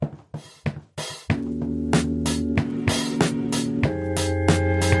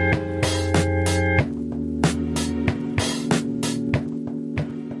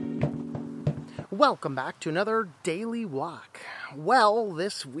Welcome back to another Daily Walk. Well,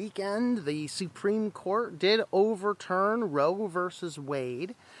 this weekend, the Supreme Court did overturn Roe versus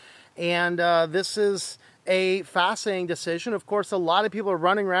Wade. And this is a fascinating decision. Of course, a lot of people are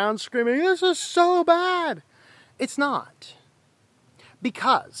running around screaming, "This is so bad." It's not.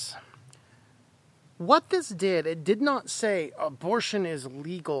 Because what this did, it did not say abortion is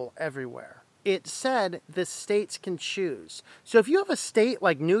legal everywhere. It said the states can choose. So if you have a state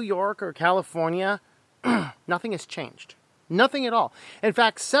like New York or California, nothing has changed. Nothing at all. In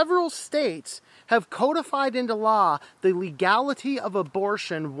fact, several states have codified into law the legality of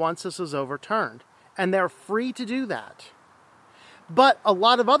abortion once this is overturned. And they're free to do that. But a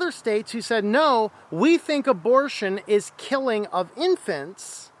lot of other states who said, no, we think abortion is killing of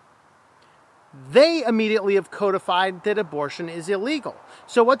infants, they immediately have codified that abortion is illegal.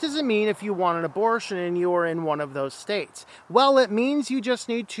 So what does it mean if you want an abortion and you are in one of those states? Well, it means you just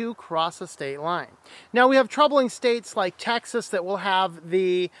need to cross a state line. Now, we have troubling states like Texas that will have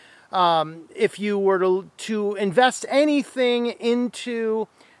the, if you were to invest anything into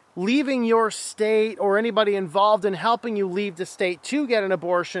leaving your state or anybody involved in helping you leave the state to get an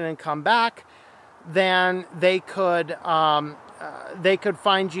abortion and come back, then they could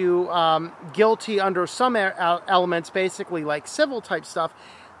find you guilty under some elements, basically like civil type stuff.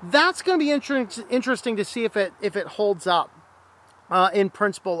 That's going to be interesting to see if it holds up in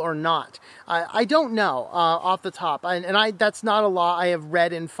principle or not. I don't know off the top, and that's not a law I have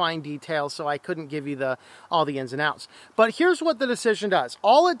read in fine detail, so I couldn't give you all the ins and outs. But here's what the decision does.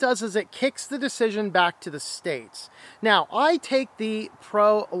 All it does is it kicks the decision back to the states. Now, I take the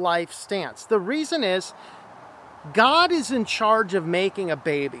pro-life stance. The reason is, God is in charge of making a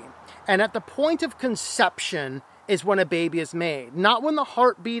baby. And at the point of conception is when a baby is made. Not when the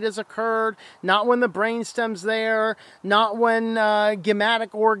heartbeat has occurred, not when the brainstem's there, not when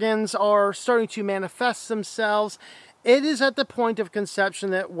gametic organs are starting to manifest themselves. It is at the point of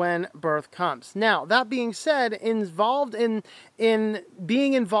conception that when birth comes. Now, that being said,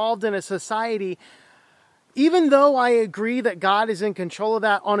 being involved in a society, even though I agree that God is in control of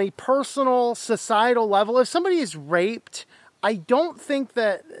that on a personal, societal level, if somebody is raped, I don't think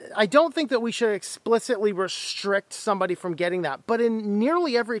that we should explicitly restrict somebody from getting that. But in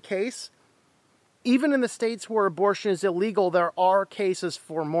nearly every case, even in the states where abortion is illegal, there are cases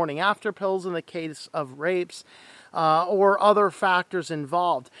for morning after pills in the case of rapes, or other factors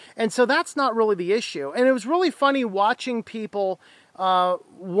involved. And so that's not really the issue. And it was really funny watching people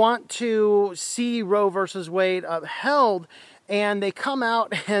want to see Roe versus Wade upheld, and they come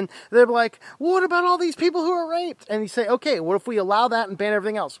out and they're like, well, what about all these people who are raped? And you say, okay, what if we allow that and ban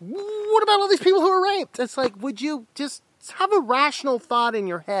everything else? What about all these people who are raped? It's like, would you just have a rational thought in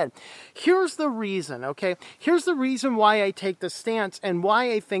your head? Here's the reason, okay? Here's the reason why I take the stance and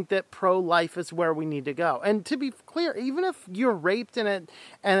why I think that pro-life is where we need to go. And to be clear, even if you're raped and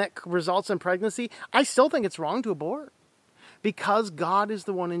it results in pregnancy, I still think it's wrong to abort, because God is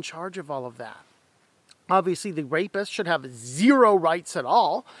the one in charge of all of that. Obviously, the rapist should have zero rights at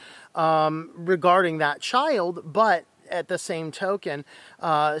all regarding that child, but at the same token,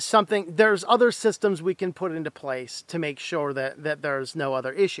 there's other systems we can put into place to make sure that there's no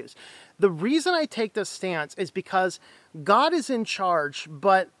other issues. The reason I take this stance is because God is in charge,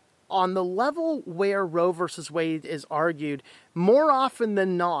 but on the level where Roe versus Wade is argued, more often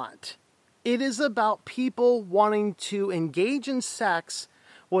than not, it is about people wanting to engage in sex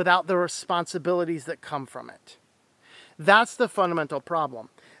without the responsibilities that come from it. That's the fundamental problem.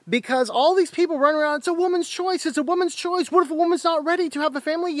 Because all these people run around, it's a woman's choice, it's a woman's choice. What if a woman's not ready to have a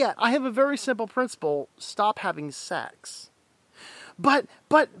family yet? I have a very simple principle: stop having sex. But,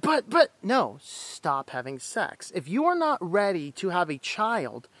 no, stop having sex. If you are not ready to have a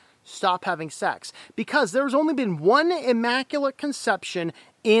child, stop having sex. Because there's only been one immaculate conception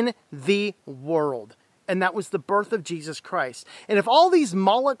in the world, and that was the birth of Jesus Christ. And if all these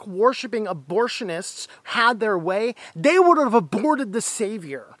Moloch-worshipping abortionists had their way, they would have aborted the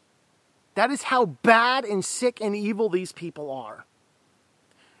Savior. That is how bad and sick and evil these people are.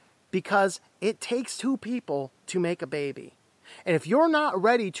 Because it takes two people to make a baby. And if you're not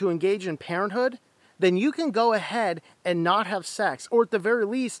ready to engage in parenthood, then you can go ahead and not have sex, or at the very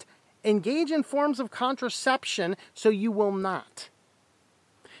least, engage in forms of contraception so you will not.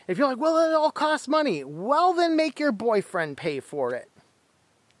 If you're like, well, it all costs money, well, then make your boyfriend pay for it.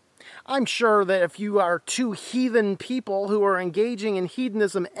 I'm sure that if you are two heathen people who are engaging in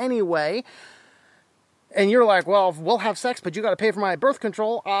hedonism anyway, and you're like, well, we'll have sex, but you got to pay for my birth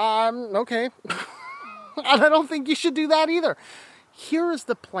control, okay. I don't think you should do that either. Here is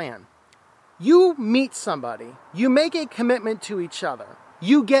the plan. You meet somebody, you make a commitment to each other,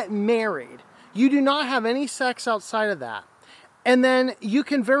 you get married, You do not have any sex outside of that. And then you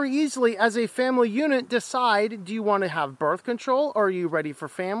can very easily, as a family unit, decide, do you want to have birth control? Or are you ready for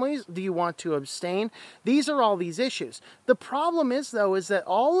families? Do you want to abstain? These are all these issues. The problem is, though, is that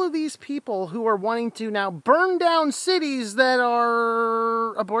all of these people who are wanting to now burn down cities that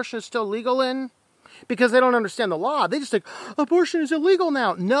are abortion is still legal in, because they don't understand the law. They just think, abortion is illegal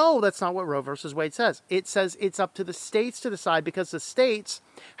now. No, that's not what Roe versus Wade says. It says it's up to the states to decide, because the states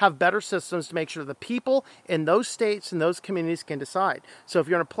have better systems to make sure the people in those states and those communities can decide. So if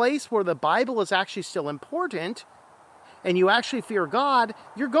you're in a place where the Bible is actually still important, and you actually fear God,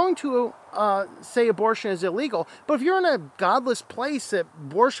 you're going to say abortion is illegal. But if you're in a godless place that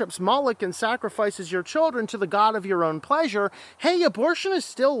worships Moloch and sacrifices your children to the God of your own pleasure, hey, abortion is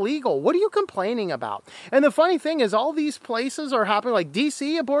still legal. What are you complaining about? And the funny thing is, all these places are happening, like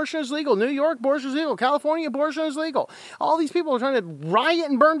D.C., abortion is legal. New York, abortion is legal. California, abortion is legal. All these people are trying to riot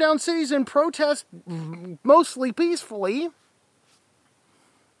and burn down cities and protest, mostly peacefully,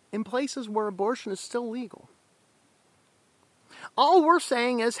 in places where abortion is still legal. All we're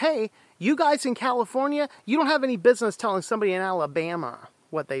saying is, hey, you guys in California, you don't have any business telling somebody in Alabama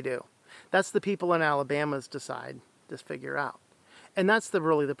what they do. That's the people in Alabama's decide to figure out. And that's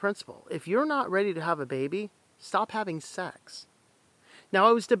really the principle. If you're not ready to have a baby, stop having sex. Now,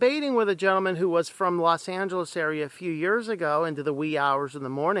 I was debating with a gentleman who was from Los Angeles area a few years ago into the wee hours in the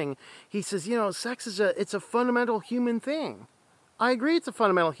morning. He says, sex it's a fundamental human thing. I agree it's a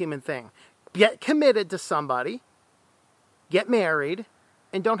fundamental human thing. Get committed to somebody. Get married,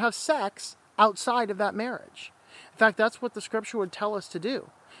 and don't have sex outside of that marriage. In fact, that's what the scripture would tell us to do.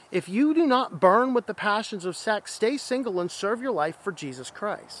 If you do not burn with the passions of sex, stay single and serve your life for Jesus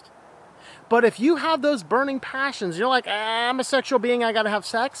Christ. But if you have those burning passions, you're like, I'm a sexual being, I got to have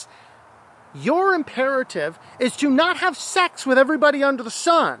sex. Your imperative is to not have sex with everybody under the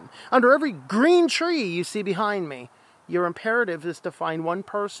sun, under every green tree you see behind me. Your imperative is to find one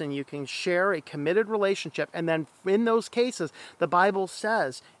person you can share a committed relationship. And then in those cases, the Bible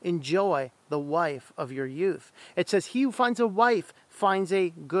says, enjoy the wife of your youth. It says, he who finds a wife finds a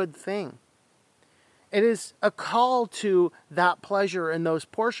good thing. It is a call to that pleasure in those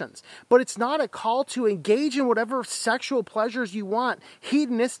portions. But it's not a call to engage in whatever sexual pleasures you want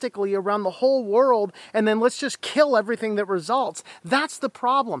hedonistically around the whole world, and then let's just kill everything that results. That's the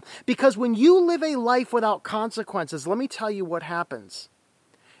problem. Because when you live a life without consequences, let me tell you what happens.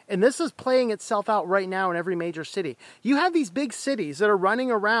 And this is playing itself out right now in every major city. You have these big cities that are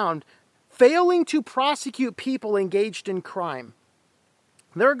running around failing to prosecute people engaged in crime.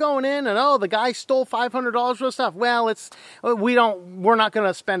 They're going in and, the guy stole $500 worth of stuff. Well, we're not going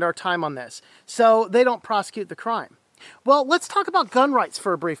to spend our time on this. So they don't prosecute the crime. Well, let's talk about gun rights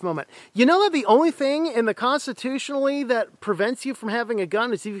for a brief moment. You know that the only thing in the constitutionally that prevents you from having a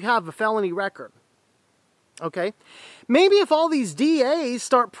gun is if you have a felony record. Okay? Maybe if all these DAs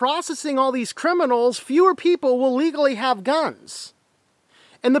start processing all these criminals, fewer people will legally have guns.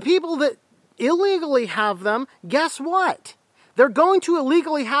 And the people that illegally have them, guess what? They're going to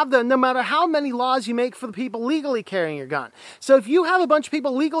illegally have them no matter how many laws you make for the people legally carrying your gun. So if you have a bunch of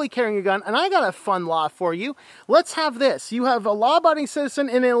people legally carrying your gun, and I got a fun law for you, let's have this. You have a law-abiding citizen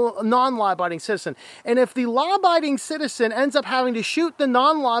and a non-law-abiding citizen. And if the law-abiding citizen ends up having to shoot the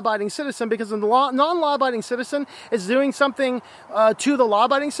non-law-abiding citizen because the non-law-abiding citizen is doing something to the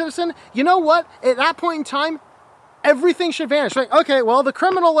law-abiding citizen, you know what? At that point in time, everything should vanish. Like, okay, well, the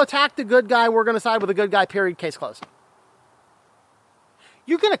criminal attacked the good guy. We're going to side with the good guy, period, case closed.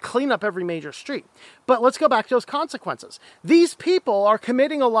 You're going to clean up every major street. But let's go back to those consequences. These people are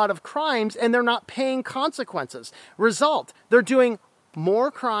committing a lot of crimes and they're not paying consequences. Result, they're doing more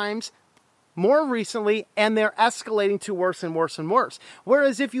crimes more recently and they're escalating to worse and worse and worse.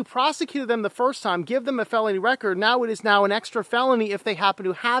 Whereas if you prosecuted them the first time, give them a felony record, now it is now an extra felony if they happen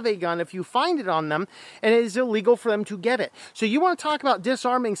to have a gun, if you find it on them, and it is illegal for them to get it. So you want to talk about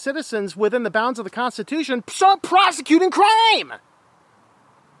disarming citizens within the bounds of the Constitution, start prosecuting crime!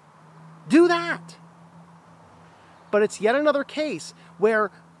 Do that. But it's yet another case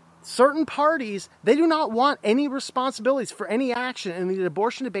where certain parties, they do not want any responsibilities for any action, and the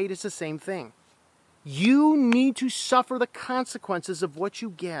abortion debate is the same thing. You need to suffer the consequences of what you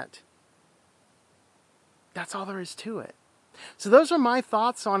get. That's all there is to it. So those are my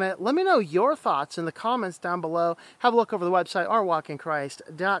thoughts on it. Let me know your thoughts in the comments down below. Have a look over the website,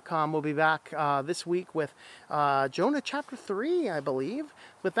 ourwalkinchrist.com. We'll be back this week with Jonah chapter 3, I believe.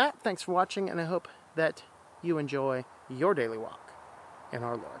 With that, thanks for watching, and I hope that you enjoy your daily walk in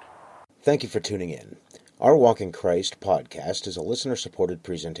our Lord. Thank you for tuning in. Our Walk in Christ podcast is a listener-supported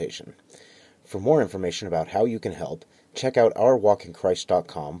presentation. For more information about how you can help, check out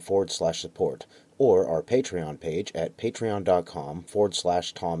ourwalkinchrist.com/support or our Patreon page at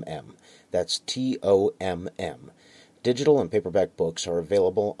patreon.com/TomM. That's TOMM. Digital and paperback books are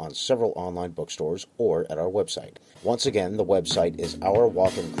available on several online bookstores or at our website. Once again, the website is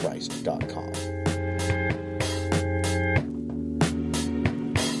ourwalkinchrist.com.